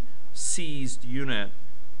already seized unit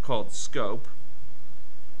called scope.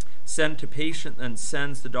 Send to patient then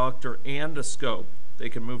sends the doctor and a scope. They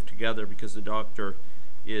can move together because the doctor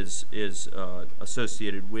is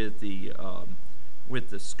associated with the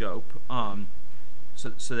scope.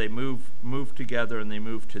 So they move together, and they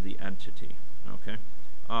move to the entity. Okay.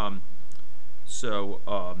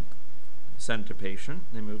 Send to patient,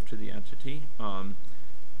 they move to the entity, and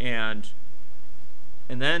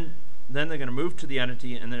then they're going to move to the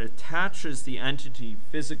entity, and then it attaches the entity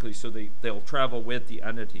physically, so they'll travel with the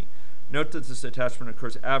entity. Note that this attachment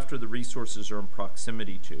occurs after the resources are in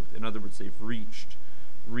proximity to. In other words, they've reached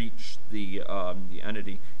the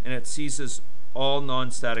entity, and it seizes all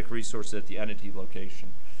non-static resources at the entity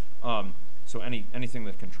location. So anything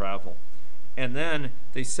that can travel, and then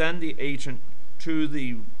they send the agent to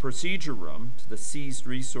the procedure room, to the seized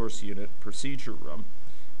resource unit procedure room.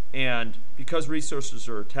 And because resources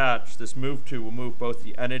are attached, this move to will move both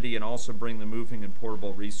the entity and also bring the moving and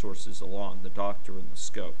portable resources along, the doctor and the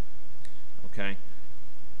scope. Okay?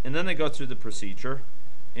 And then they go through the procedure,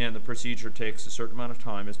 and the procedure takes a certain amount of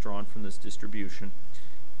time, is drawn from this distribution.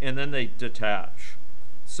 And then they detach.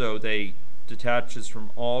 So they detaches from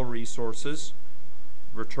all resources,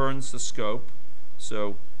 returns the scope.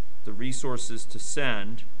 So the resources to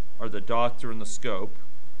send are the doctor and the scope,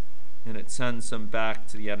 and it sends them back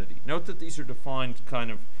to the entity. Note that these are defined kind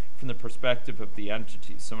of from the perspective of the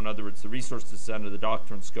entity. So in other words, the resources send are the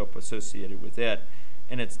doctor and scope associated with it,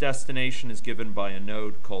 and its destination is given by a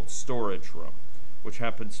node called storage room, which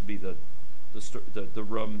happens to be the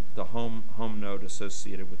room, the home node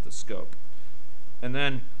associated with the scope. And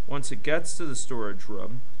then once it gets to the storage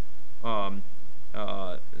room,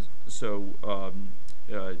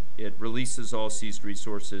 it releases all seized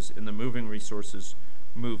resources, and the moving resources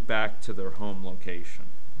move back to their home location.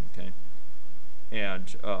 Okay,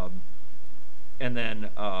 and then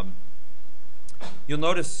you'll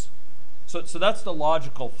notice. So that's the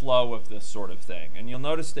logical flow of this sort of thing, and you'll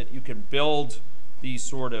notice that you can build these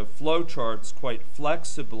sort of flow charts quite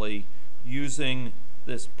flexibly using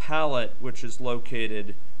this palette, which is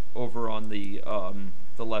located over on the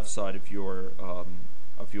left side of your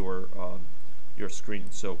screen.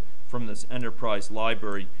 So from this enterprise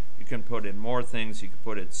library, you can put in more things. You can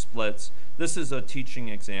put in splits. This is a teaching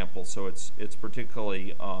example, so it's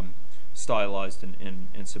particularly stylized and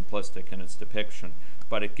simplistic in its depiction,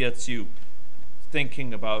 but it gets you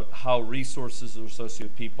thinking about how resources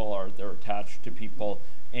associated with people they're attached to people,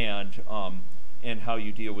 and how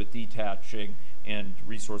you deal with detaching and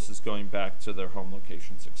resources going back to their home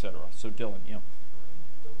locations, etc. So Dylan, yeah.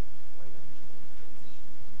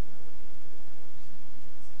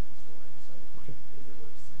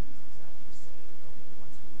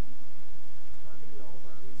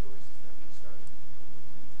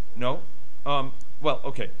 No? Well,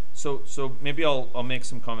 okay. So maybe I'll make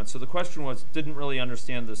some comments. So the question was, didn't really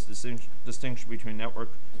understand this distinction between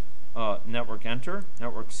network enter,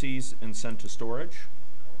 network seize, and send to storage.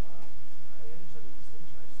 I understand the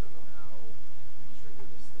distinction. I just don't know how we trigger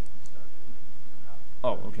this thing to start moving.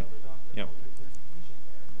 Oh, okay. Yeah. There's a patient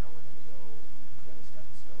there. Now we're going to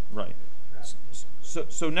stethoscope. Right.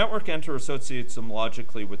 So network enter associates them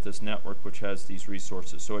logically with this network, which has these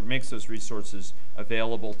resources. So it makes those resources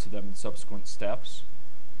available to them in subsequent steps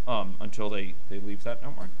until they leave that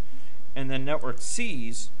network. And then network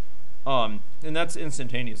seize, and that's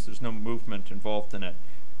instantaneous. There's no movement involved in it.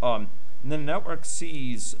 And then network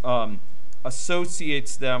seize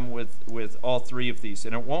associates them with all three of these,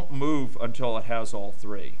 and it won't move until it has all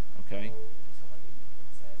three. Okay.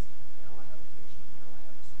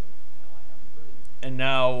 And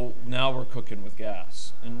now we're cooking with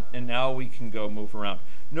gas, and now we can go move around.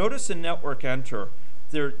 Notice in network enter,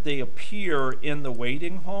 they appear in the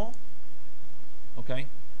waiting hall. Okay,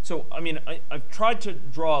 so I mean I've tried to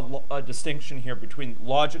draw a distinction here between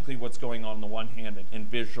logically what's going on the one hand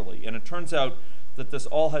and visually, and it turns out that this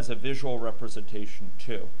all has a visual representation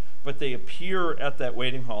too. But they appear at that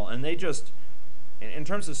waiting hall, and they just, in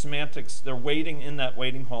terms of semantics, they're waiting in that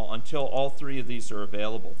waiting hall until all three of these are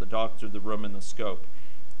available, the doctor, the room, and the scope.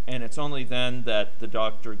 And it's only then that the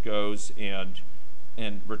doctor goes and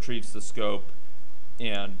retrieves the scope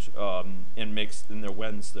and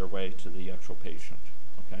wends their way to the actual patient.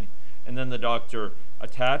 Okay? And then the doctor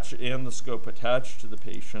and the scope attach to the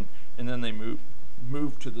patient, and then they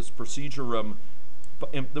move to this procedure room,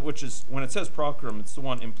 which is, when it says proc room, it's the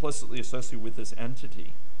one implicitly associated with this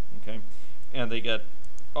entity. Okay? And they get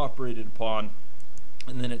operated upon,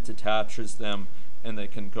 and then it detaches them, and they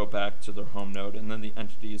can go back to their home node, and then the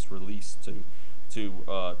entity is released to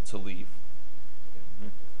leave.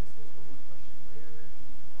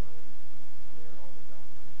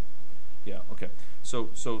 Yeah. Okay. So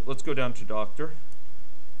let's go down to doctor.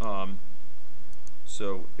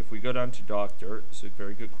 So if we go down to doctor, it's a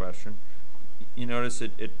very good question. You notice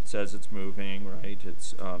it says it's moving, right?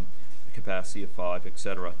 It's a capacity of 5,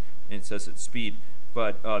 etc. And it says its speed.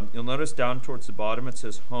 But you'll notice down towards the bottom it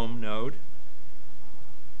says home node.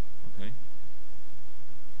 Okay.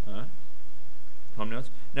 Home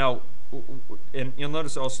nodes. Now, and you'll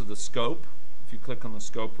notice also the scope. If you click on the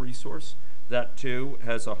scope resource, that too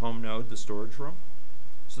has a home node, the storage room.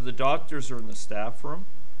 So the doctors are in the staff room.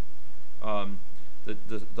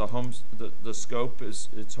 The scope is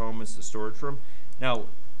its home is the storage room. Now,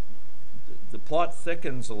 the plot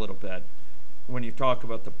thickens a little bit when you talk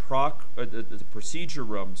about the procedure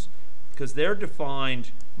rooms, because they're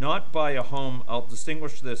defined not by a home. I'll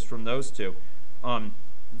distinguish this from those two.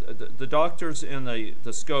 The doctors in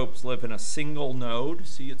the scopes live in a single node.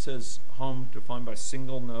 See, it says home defined by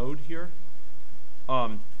single node here.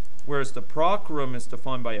 Whereas the proc room is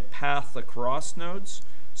defined by a path across nodes.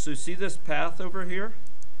 So see this path over here?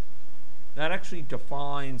 That actually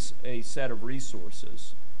defines a set of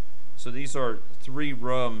resources. So these are 3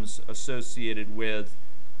 rooms associated with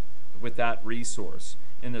that resource.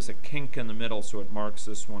 And there's a kink in the middle, so it marks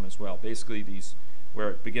this one as well. Basically, these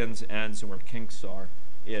where it begins, ends, and where kinks are,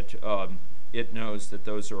 it knows that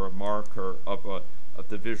those are a marker of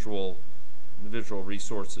the visual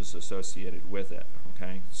resources associated with it.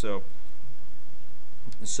 Okay, so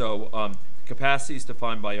capacity is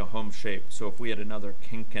defined by a home shape. So if we had another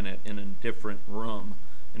kink in it in a different room,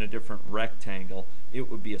 in a different rectangle, it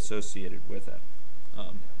would be associated with it.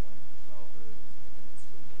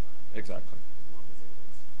 Exactly.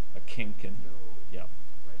 A kink in, yeah.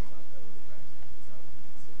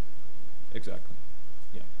 Exactly.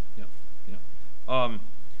 Yeah, yeah, yeah.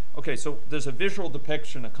 Okay, so there's a visual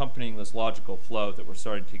depiction accompanying this logical flow that we're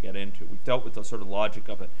starting to get into. We've dealt with the sort of logic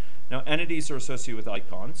of it. Now, entities are associated with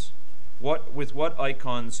icons. With what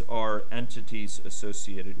icons are entities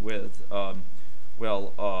associated with?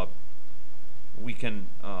 We can.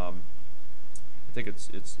 I think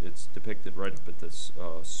it's depicted right up at this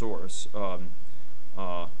source.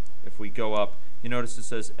 If we go up, you notice it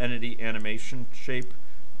says entity animation shape.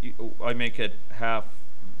 I make it half.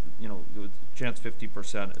 Chance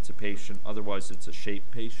 50% it's a patient. Otherwise, it's a shape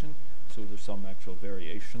patient. So there's some actual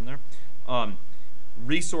variation there.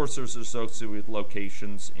 Resources are associated with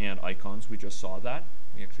locations and icons. We just saw that.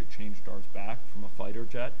 We actually changed ours back from a fighter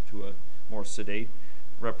jet to a more sedate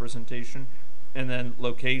representation. And then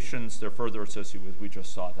locations, they're further associated with, we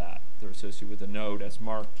just saw that. They're associated with a node as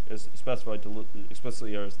marked, as specified,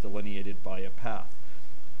 explicitly as delineated by a path.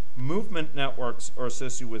 Movement networks are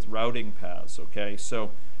associated with routing paths, okay?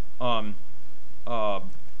 So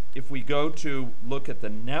if we go to look at the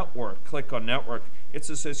network, click on network, it's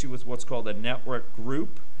associated with what's called a network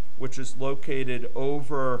group, which is located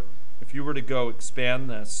over, if you were to go expand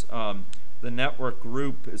this, the network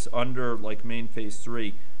group is under, like main phase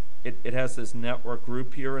 3. It has this network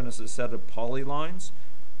group here and it's a set of polylines.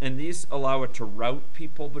 And these allow it to route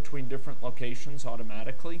people between different locations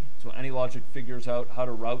automatically. So AnyLogic figures out how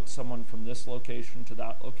to route someone from this location to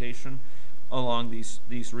that location along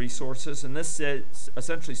these resources. And this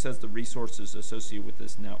essentially says the resources associated with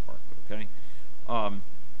this network, okay? And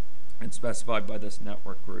specified by this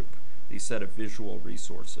network group, these set of visual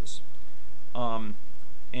resources. And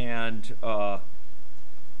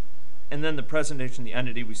then the presentation, the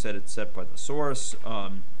entity, we said it's set by the source.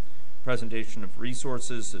 Presentation of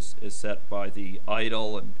resources is set by the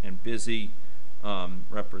idle and busy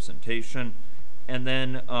representation. And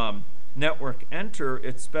then network enter,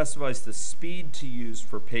 it specifies the speed to use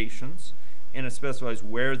for patients, and it specifies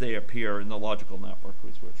where they appear in the logical network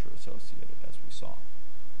with which are associated, as we saw.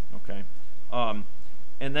 Okay.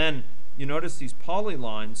 And then you notice these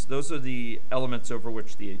polylines, those are the elements over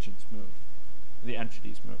which the agents move. The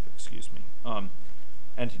entities move, excuse me.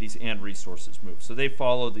 Entities and resources move. So they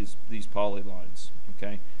follow these polylines,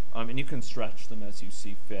 okay? And you can stretch them as you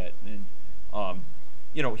see fit. And,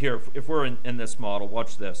 here, if we're in this model,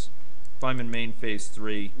 watch this. If I'm in main phase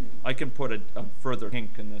 3, I can put a further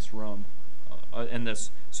kink in this room.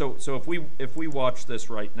 So if we watch this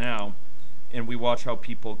right now, and we watch how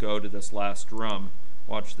people go to this last room,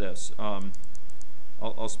 watch this.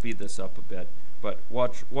 I'll speed this up a bit. But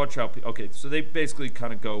watch how, okay, so they basically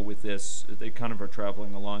kind of go with this, they kind of are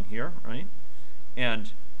traveling along here, right?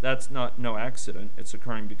 And that's no accident, it's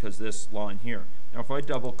occurring because this line here. Now if I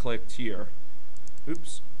double clicked here,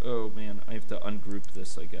 oops, oh man, I have to ungroup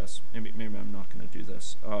this, I guess. Maybe I'm not gonna do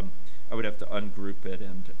this. I would have to ungroup it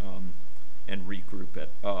and regroup it.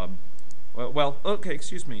 Well, okay,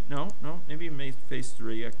 excuse me, no, maybe in phase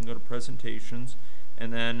 3, I can go to presentations,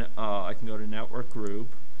 and then I can go to network group,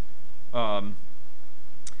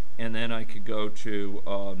 and then I could go to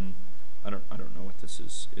I don't know what this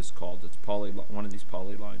is called. It's one of these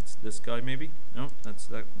polylines. This guy maybe? No, that's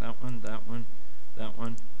that one, that one, that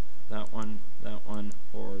one, that one, that one,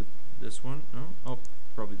 or this one? No? Oh,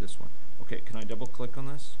 probably this one. Okay, can I double click on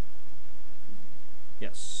this?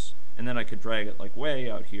 Yes. And then I could drag it like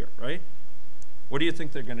way out here, right? What do you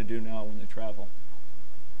think they're gonna do now when they travel?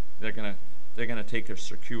 They're gonna take a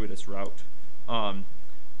circuitous route.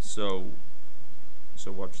 So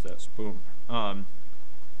watch this. Boom.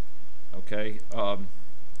 Okay.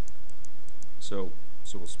 So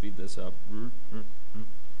we'll speed this up.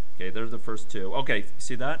 Okay, they're the first two. Okay,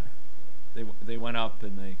 see that? They went up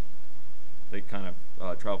and they kind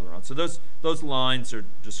of traveled around. So those lines are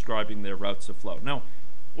describing their routes of flow. Now,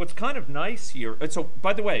 what's kind of nice here, and so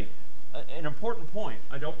by the way, an important point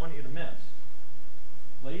I don't want you to miss.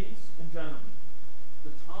 Ladies and gentlemen,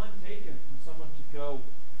 the time taken from someone to go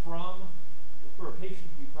for a patient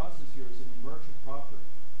to be processed here is an emergent property.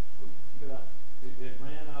 Look at that. It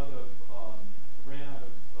ran out of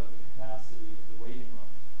the capacity of the waiting room.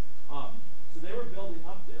 So they were building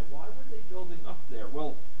up there. Why were they building up there?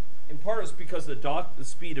 Well, in part it's because the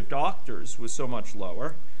speed of doctors was so much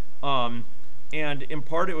lower. And in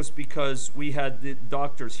part it was because we had the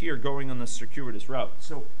doctors here going on the circuitous route.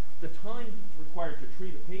 So the time required to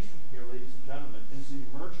treat a patient here, ladies and gentlemen, is the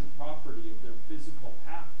emergent property of their physical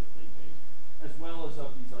path that they take, as well as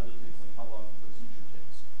of these other things like how long the procedure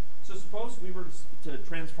takes. So suppose we were to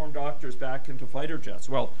transform doctors back into fighter jets,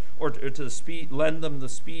 well, or to lend them the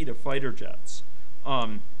speed of fighter jets.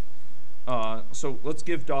 So let's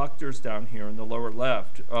give doctors down here in the lower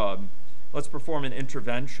left, let's perform an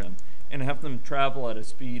intervention and have them travel at a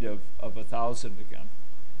speed of 1,000 again.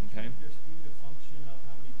 Okay. Is their speed a function of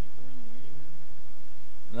how many people are in the waiting room?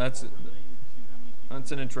 That's Or related to how many people?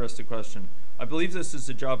 That's an interesting question. I believe this is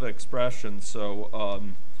a Java expression, so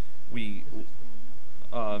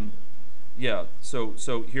yeah. So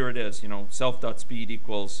here it is. Self.speed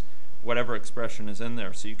equals whatever expression is in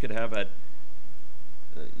there. So you could have it.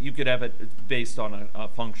 You could have it based on a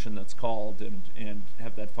function that's called, and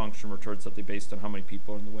have that function return something based on how many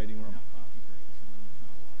people are in the waiting room.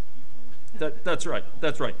 That's right.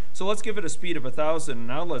 That's right. So let's give it a speed of 1,000.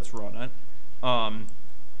 Now let's run it.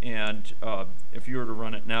 If you were to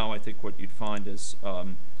run it now, I think what you'd find is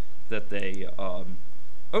that they.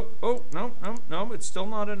 No, it's still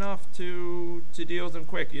not enough to deal with them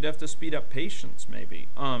quick. You'd have to speed up patience, maybe.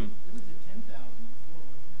 It was at 10,000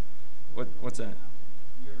 before. What's that?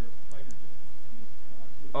 Your fighter jet.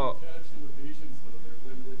 Oh. Catching the patients, though, they're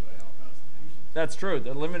limited by how fast the patients. That's true.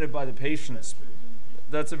 They're limited by the patience. That's true.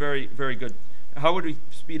 That's a very, very good. How would we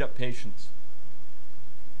speed up patience?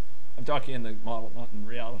 I'm talking in the model, not in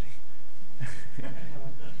reality.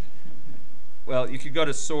 Well, you could go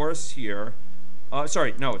to source here.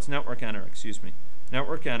 Sorry, no, it's network enter. Excuse me.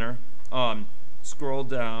 Network enter. Scroll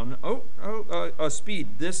down.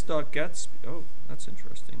 Speed. This dot get. Oh, that's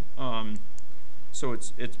interesting. So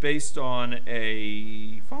it's based on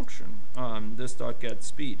a function. This dot get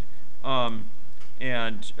speed.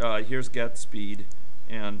 Here's get speed,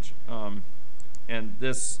 and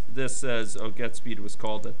this says get speed was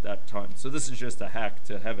called at that time. So this is just a hack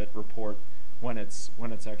to have it report when it's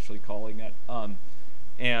actually calling it.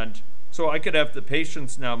 And so I could have the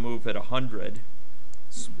patients now move at 100,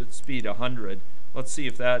 speed 100. Let's see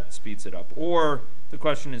if that speeds it up. Or the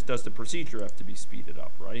question is, does the procedure have to be speeded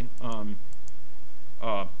up, right?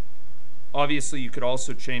 Obviously, you could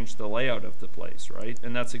also change the layout of the place, right?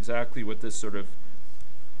 And that's exactly what this sort of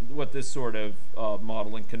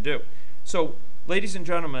modeling can do. So, ladies and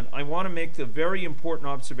gentlemen, I want to make the very important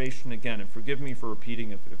observation again, and forgive me for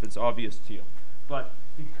repeating it if it's obvious to you. But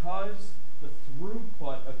because the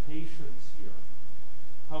throughput of patients here,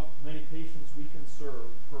 how many patients we can serve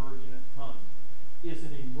per unit time, is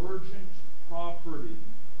an emergent property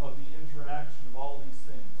of the interaction of all these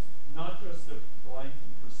things, not just of the length of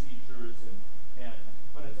procedures,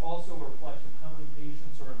 but it's also a reflection of how many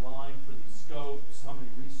patients are in line for these scopes, how many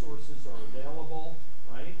resources are available,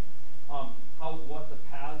 right? What the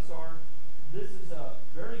paths are. This is a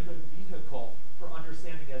very good vehicle for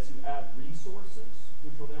understanding as you add resources,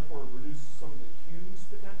 which will therefore reduce some of the queues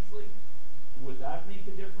potentially. Would that make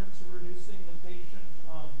a difference in reducing the patient,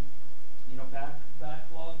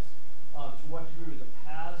 backlogs? To what degree would the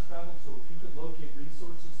paths travel? So if you could locate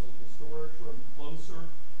resources like the storage room closer,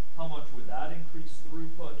 how much would that increase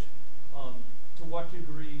throughput? To what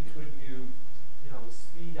degree could you,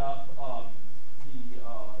 speed up the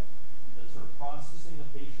sort of processing of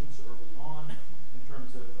patients early on in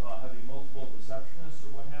terms of having multiple receptionists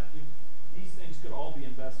or what have you? These things could all be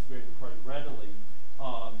investigated quite readily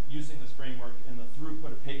using this framework, and the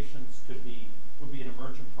throughput of patients would be an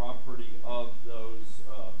emergent property of those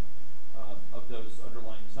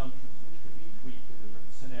underlying assumptions, which could be tweaked in different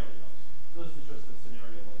scenarios. So this is just a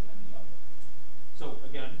scenario like any other. So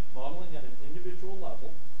again, modeling at an individual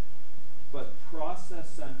level, but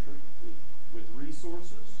process-centric with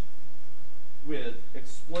resources, with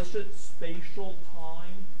explicit spatial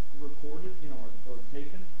time recorded, or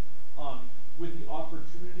taken, with the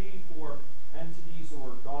opportunity for entities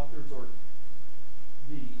or doctors or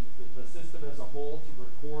the system as a whole to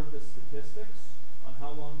record the statistics on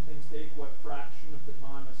how long things take, what fraction of the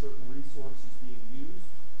time a certain resource is being used,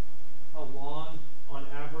 how long on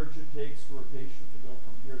average it takes for a patient to go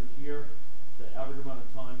from here to here, the average amount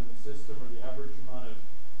of time in the system or the average amount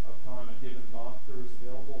of time a given doctor is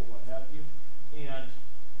available, or what have you. And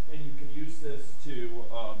you can use this to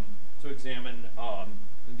examine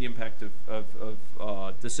the impact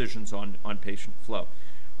of decisions on patient flow.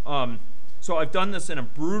 So I've done this in a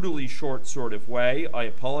brutally short sort of way. I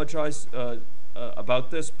apologize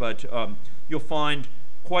about this, but you'll find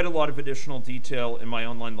quite a lot of additional detail in my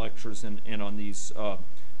online lectures and on these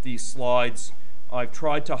slides. I've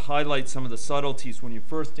tried to highlight some of the subtleties when you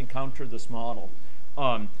first encounter this model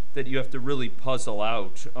that you have to really puzzle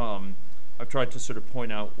out. I've tried to sort of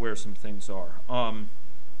point out where some things are.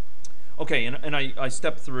 Okay, and I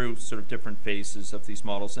stepped through sort of different phases of these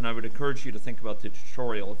models, and I would encourage you to think about the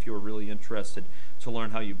tutorial if you are really interested to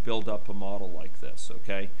learn how you build up a model like this,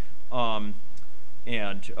 okay?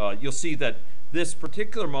 You'll see that this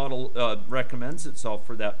particular model recommends itself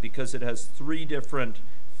for that because it has 3 different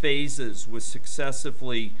phases with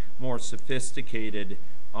successively more sophisticated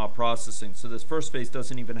processing. So this first phase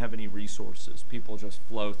doesn't even have any resources. People just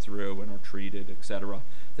flow through and are treated, etc.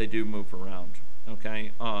 They do move around,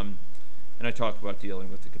 okay? And I talk about dealing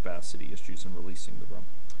with the capacity issues and releasing the room.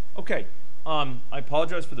 Okay, I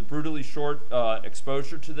apologize for the brutally short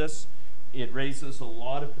exposure to this. It raises a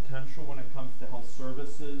lot of potential when it comes to health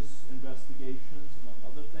services investigations, among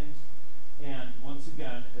other things. And once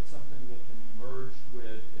again, it's something that can be merged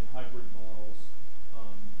with in hybrid models,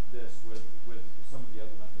 with some of the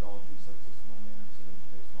other methodologies like system dynamics and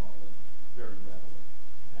image-based modeling very readily.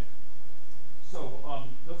 Okay? So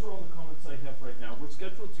those are all the comments I have right now. We're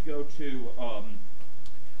scheduled to go to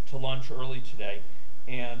lunch early today,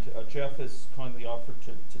 and Jeff has kindly offered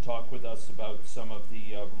to talk with us about some of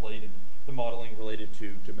the modeling related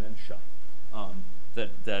to dementia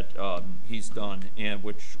that he's done, and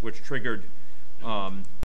which triggered